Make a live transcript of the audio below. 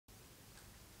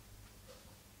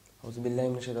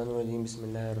Auzubillahiminash-shaytanir-rajim.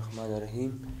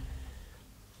 Bismillahir-rahmanir-rahim.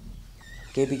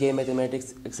 K.p.K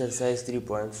Mathematics Exercise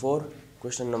 3.4.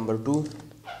 Question number 2.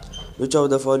 Which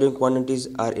of the following quantities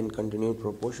are in continued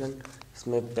proportion?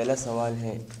 इसमें पहला सवाल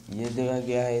है, ये दिया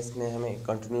गया है, इसमें हमें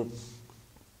कंटिन्यू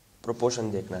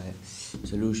प्रोपोर्शन देखना है.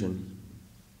 सोल्यूशन.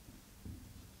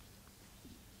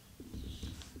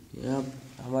 यहाँ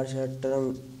हमारे साथ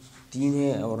टर्म 3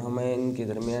 है और हमें इनके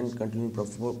दरमियान कंटिन्यू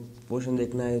प्रोपोर्शन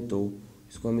देखना है, तो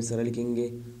इसको हम इस तरह लिखेंगे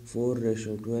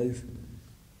 4:12,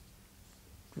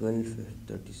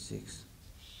 12:36.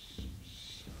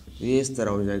 ये इस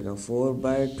तरह हो जाएगा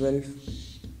 4/12,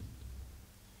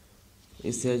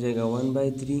 इससे आ जाएगा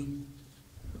 1/3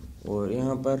 और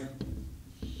यहाँ पर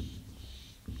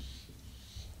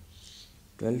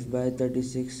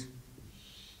 12/36,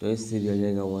 तो इससे भी आ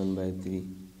जाएगा 1/3.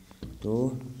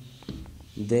 तो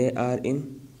they are in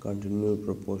continued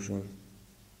proportion.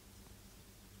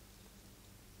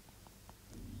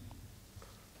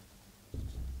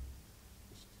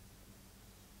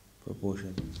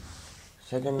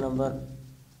 Second number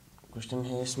question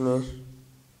है, इसमें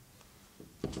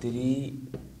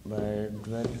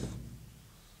 3/12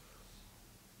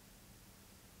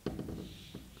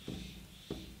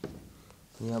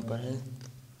 यहाँ पर है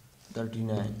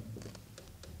 39.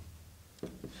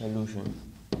 सोल्यूशन.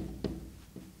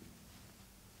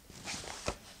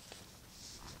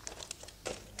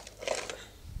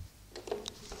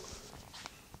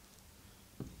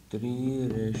 Three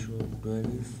ratio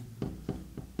 12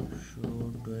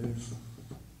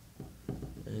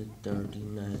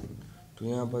 39. तो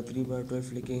यहाँ पर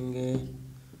 3/12 लिखेंगे,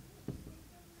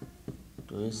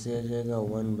 तो इससे आ जाएगा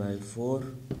 1/4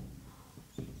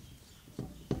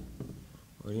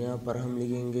 और यहाँ पर हम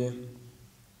लिखेंगे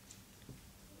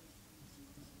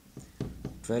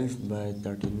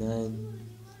 12/39.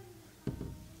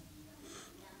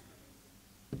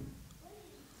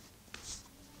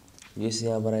 जिससे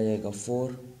यहाँ पर आ जाएगा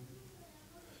 4,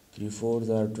 3 4s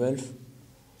are 12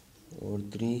 और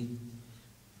 3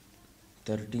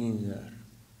 13s.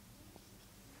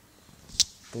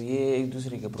 तो ये एक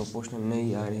दूसरे के प्रोपोर्शनल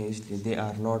नहीं आ रहे हैं, इसलिए they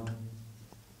are not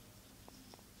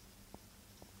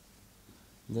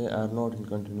in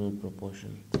continued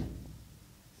proportion.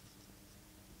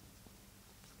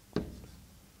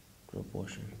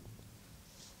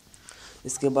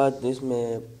 इसके बाद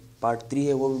इसमें पार्ट 3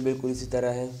 है, वो भी बिल्कुल इसी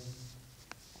तरह है.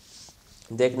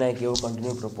 देखना है कि वो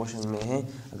कंटिन्यू प्रोपोर्शन में है.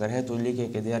 अगर है तो लिखे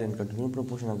कि they are in continue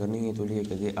proportion, अगर नहीं है तो लिखे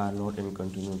कि they are not in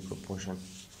continue proportion.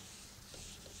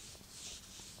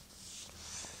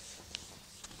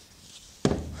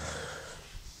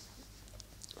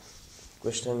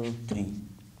 Question 3.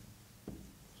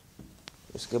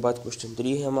 इसके बाद क्वेश्चन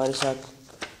 3 है हमारे साथ.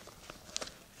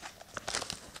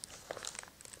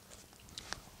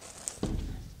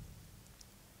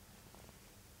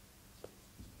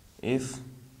 If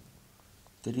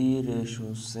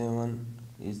 3:7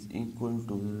 is equal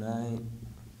to 9,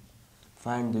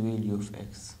 find the value of x.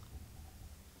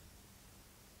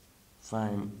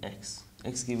 Find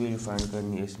x की वैल्यू फाइंड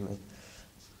करनी है इसमें.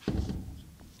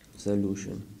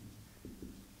 सोल्यूशन.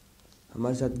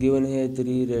 हमारे साथ गिवन है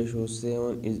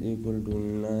 3:7 is equal to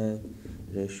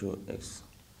 9:x.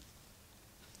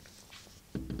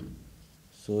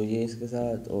 सो ये इसके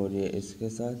साथ और ये इसके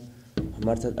साथ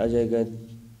हमारे साथ आ जाएगा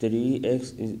 3x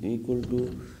is equal to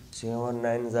 7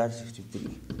 9s are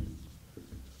 63.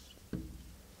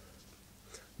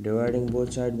 Dividing both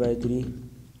side by 3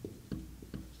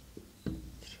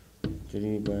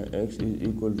 by x is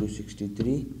equal to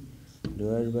 63.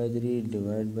 Divide by 3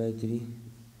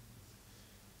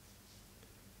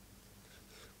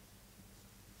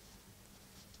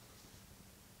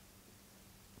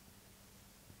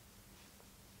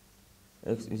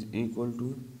 x is equal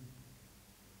to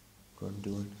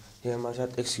 21. ये हमारे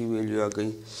साथ x की वैल्यू आ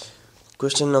गई.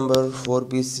 क्वेश्चन नंबर 4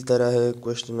 भी इसी तरह है,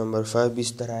 क्वेश्चन नंबर 5 भी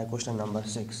इसी तरह है. Question number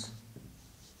 6.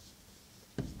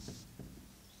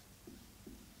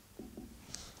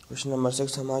 क्वेश्चन नंबर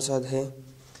 6 हमारे साथ है,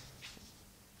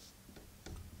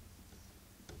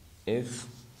 if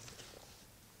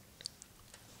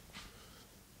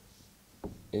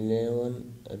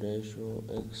 11:x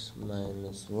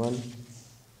 - 1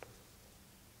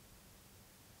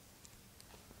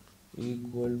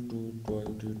 equal to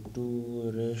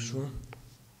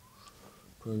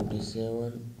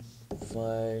 22:27,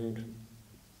 find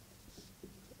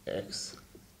x.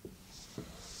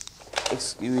 x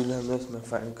की वैल्यू हमें इसमें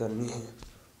फाइंड करनी है.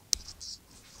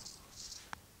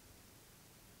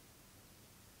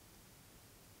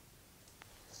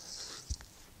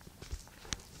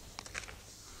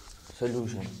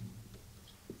 सोल्यूशन.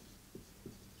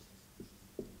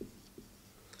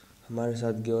 हमारे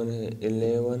साथ गिवन है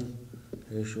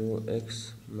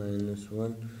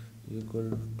 11:x-1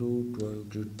 इक्वल टू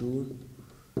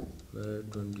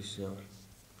 22/27।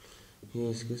 ये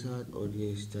इसके साथ और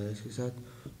ये इस तरह इसके साथ,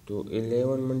 तो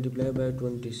 11 मल्टीप्लाई बाय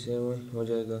 27 हो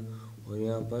जाएगा और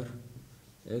यहाँ पर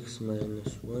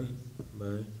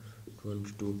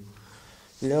x-1/22।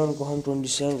 11 को हम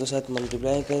 27 के साथ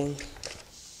मल्टीप्लाई करेंगे,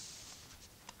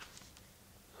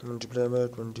 मल्टीप्लाई बाय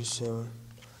 27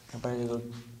 यहाँ पर आ जाएगा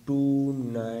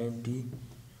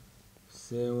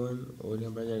 297 और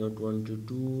यहाँ पर आ जाएगा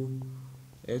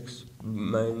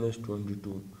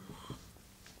 22x-22।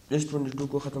 इस 22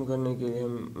 को ख़त्म करने के लिए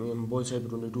हम बोथ साइड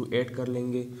 22 ऐड कर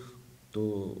लेंगे, तो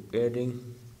एडिंग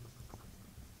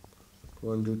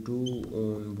 22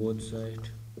 ऑन बोथ साइड,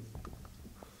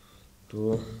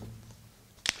 तो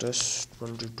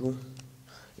 +22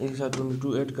 एक साथ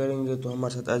 22 ऐड करेंगे तो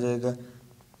हमारे साथ आ जाएगा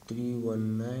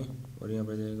 319 और यहाँ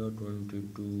पर आ जाएगा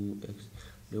 22x।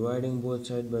 Dividing both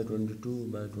side by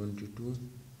 22,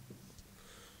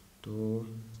 तो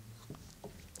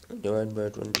divide by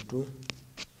 22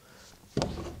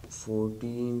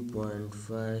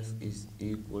 14.5 is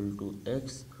equal to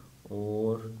x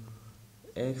और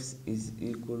x इज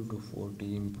इक्वल टू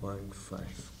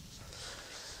 14.5।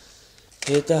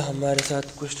 ये था हमारे साथ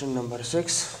question number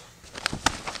 6।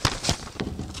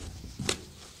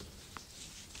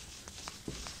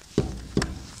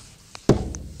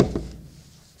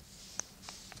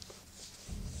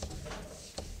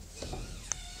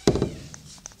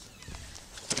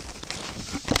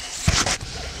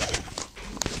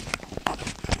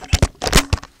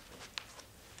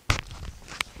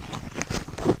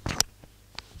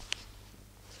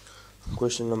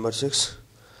 Question number 6,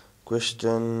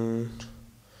 question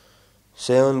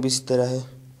 7 भी इसी तरह है,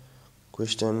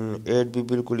 क्वेश्चन 8 भी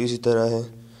बिल्कुल इसी तरह है।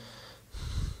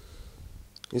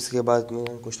 इसके बाद में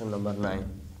question number 9।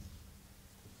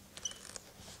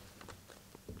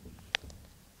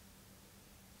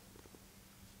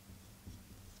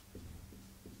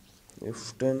 If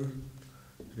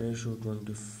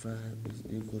 10:25 is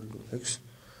equal to x,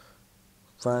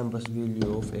 find best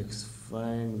value of x.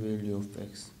 Find value of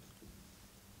x.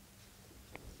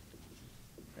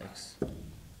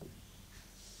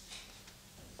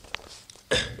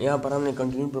 यहाँ पर हमने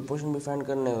कंटिन्यू प्रोपोर्शन भी फाइंड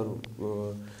करना है और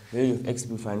वैल्यू ऑफ एक्स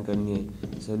भी फाइंड करनी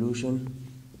है। सोल्यूशन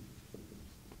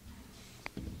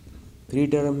 3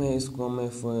 टर्म है, इसको हमें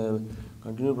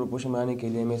कंटिन्यू प्रोपोर्शन बनाने के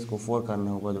लिए हमें इसको 4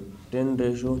 करना होगा, तो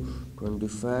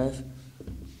 10:25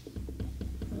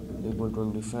 इक्वल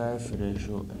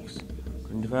 25:x,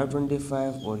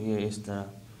 25 और ये इस तरह,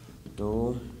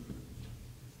 तो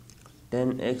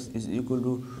 10x is equal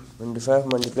to 25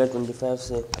 multiply 25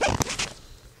 से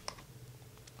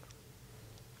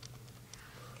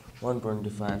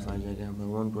 125 आ जाएगा यहाँ पर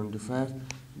 125,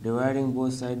 dividing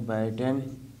both side by 10,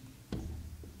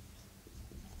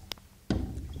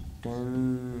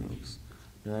 10x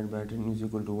divide by 10 is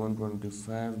equal to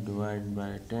 125 divide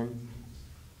by 10,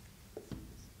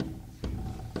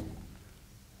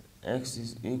 x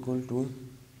is equal to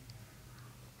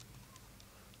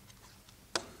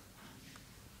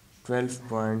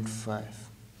 12.5।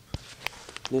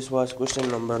 This was question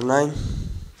number 9।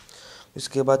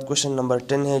 इसके बाद क्वेश्चन नंबर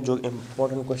 10 है जो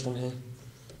इम्पोर्टेंट क्वेश्चन है।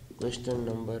 Question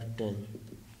number 10,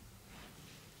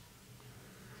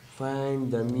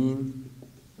 find the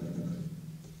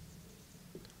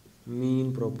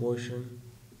mean proportion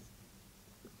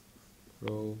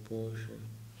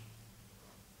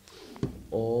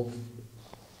of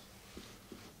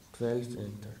 12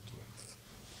 and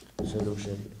 13।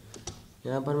 Solution,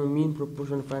 यहाँ पर हमें mean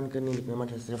proportion find करनी है, लेकिन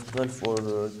हमारे पास सिर्फ 12 और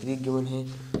 3 गिवन है,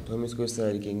 तो हम इसको इस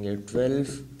तरह लिखेंगे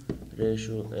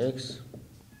 12:x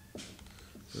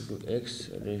 ×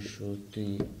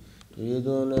 x/3, तो ये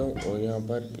दोनों और यहाँ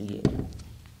पर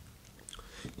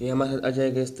ये हमारे साथ आ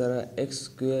जाएगा इस तरह,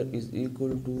 x² is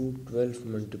equal to 12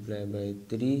 multiply by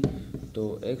 3, तो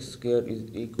x² is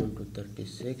equal to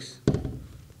 36,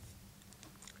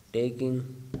 taking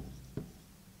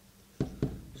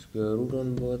square root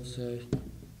on both side,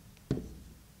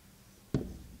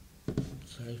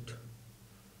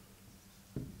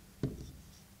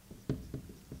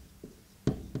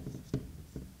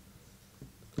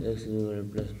 x +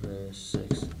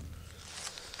 -6।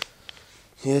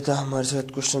 ये था हमारे साथ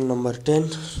क्वेश्चन नंबर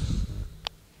 10।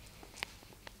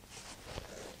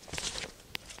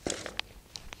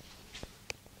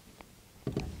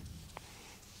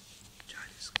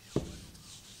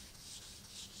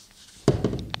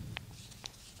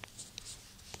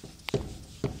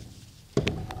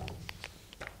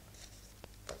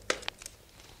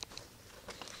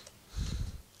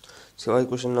 सिवाय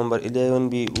क्वेश्चन नंबर 11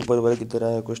 भी ऊपर वाले की तरह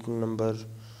है। क्वेश्चन नंबर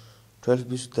 12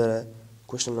 भी उसी तरह है।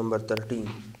 Question number 13,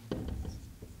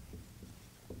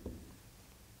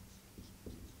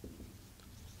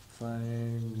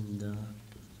 find the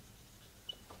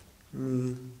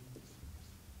mean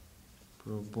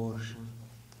proportion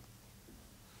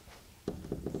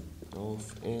of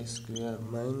a square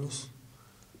minus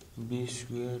b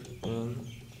square and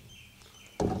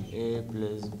a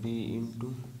plus b into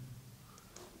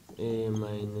a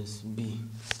minus b।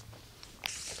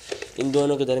 इन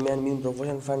दोनों के दरमियान मीन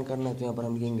प्रोपोर्शन फाइंड करना है, तो यहाँ पर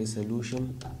हम लिखेंगे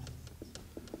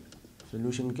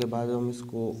सोल्यूशन के बाद हम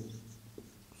इसको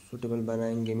सूटेबल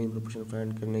बनाएंगे मीन प्रोपोर्शन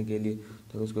फाइंड करने के लिए।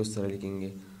 तो हम इसको इस तरह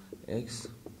लिखेंगे x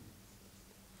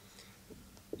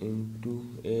इंटू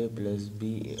ए प्लस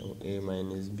बी ए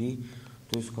माइनस बी।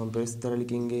 तो इसको हम इस तरह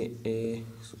लिखेंगे ए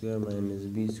square minus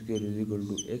B square is equal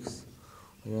to x,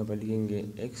 और यहाँ पर लिखेंगे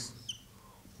एक्स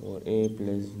और ए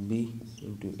प्लस बी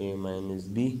इंटू ए माइनस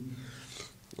बी।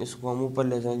 इसको हम ऊपर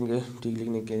ले जाएंगे ठीक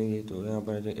लिखने के लिए, तो यहाँ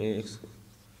पर आ जाएगा ए x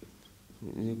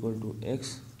is equal to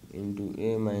x into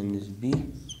A minus B,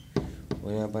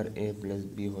 और यहाँ पर ए प्लस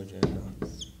बी हो जाएगा।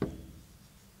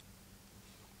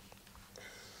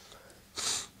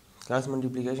 क्रॉस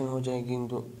मल्टीप्लिकेशन हो जाएगी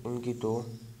इनकी, तो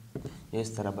ये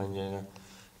इस तरह बन जाएगा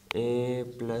ए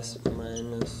प्लस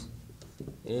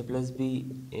बी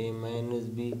ए माइनस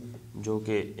बी, जो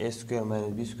कि ए स्क्वायर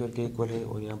माइनस बी स्क्वायर के इक्वल है,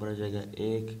 और यहाँ पर आ जाएगा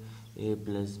एक ए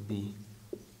प्लस बी,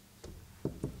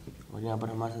 और यहाँ पर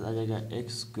हमारे साथ आ जाएगा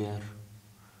x square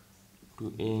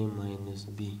to A minus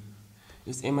B.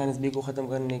 इस ए माइनस बी को ख़त्म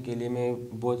करने के लिए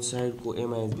मैं बोथ साइड को ए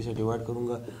माइनस बी से डिवाइड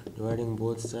करूँगा, dividing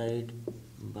both side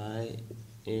by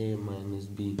A minus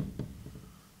B.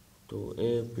 तो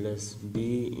ए प्लस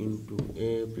बी इंटू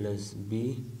ए प्लस बी,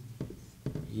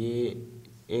 ये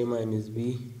ए माइनस बी,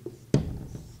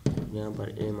 यहाँ पर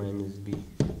ए माइनस बी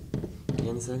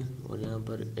कैंसिल, और यहाँ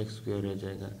पर एक्स स्क्वायर रह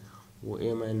जाएगा, वो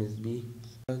ए माइनस बी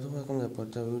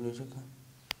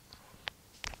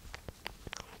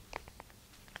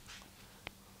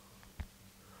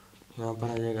यहाँ पर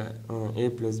आ जाएगा ए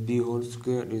plus B whole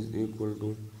square is equal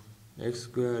to x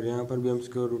square. यहाँ पर भी हम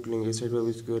स्क्वायर रूट लेंगे, इस साइड पर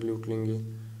भी स्क्वायर रूट लेंगे,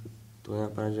 तो यहाँ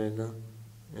पर आ जाएगा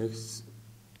एक्स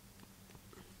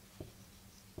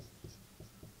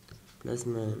प्लस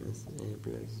माइनस ए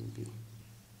प्लस बी।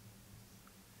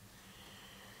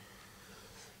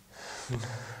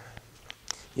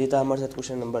 ये था हमारे साथ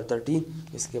क्वेश्चन नंबर 13।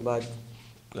 इसके बाद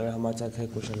हमारे साथ है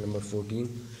क्वेश्चन नंबर 14,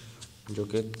 जो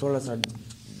कि थोड़ा सा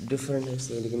डिफरेंट है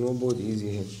इससे, लेकिन वो बहुत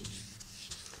इजी है।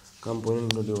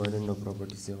 कंपोनेंट और डिवाइडेंड ऑफ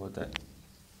प्रॉपर्टी से होता है।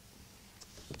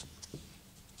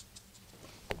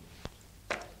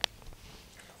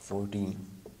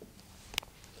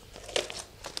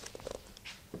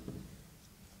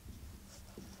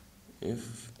 If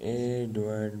A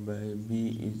divided by B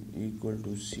is equal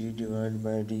to C divided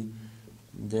by D,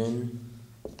 then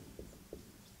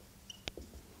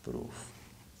proof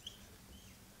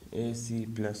AC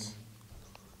plus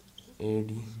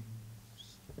AD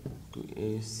to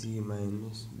AC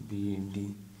minus BD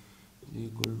is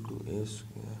equal to A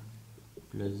square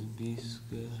plus B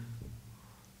square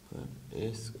पर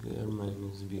A square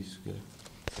minus B square।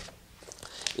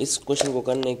 इस question को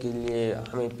करने के लिए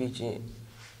हमें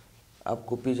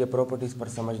आपको पीछे properties पर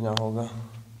समझना होगा।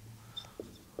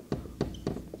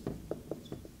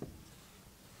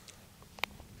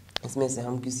 इसमें से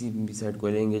हम किसी भी साइड को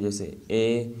लेंगे, जैसे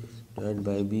a divide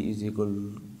by B is equal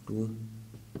to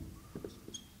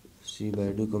C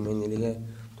by D को मैंने लिखा है,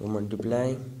 तो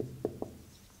multiply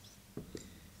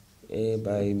a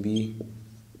by be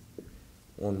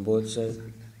on both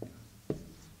side,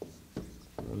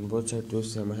 तो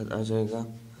इससे हमारे साथ आ जाएगा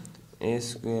ए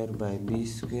square by B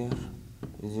square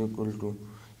is equal to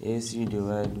A C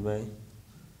divide by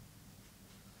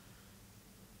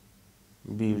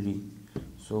B D.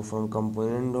 So from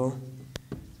componendo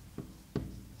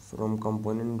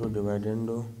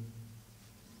dividendo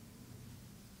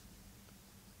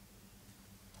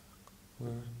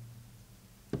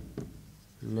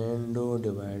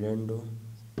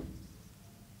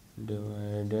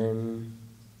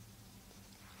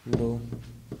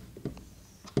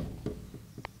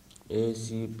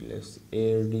AC plus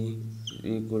AD is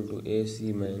equal to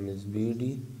AC minus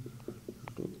BD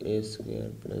to A square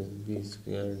plus B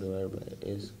square divided by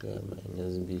A square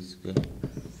minus B square.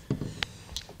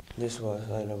 This was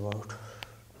all about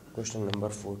question number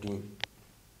 14.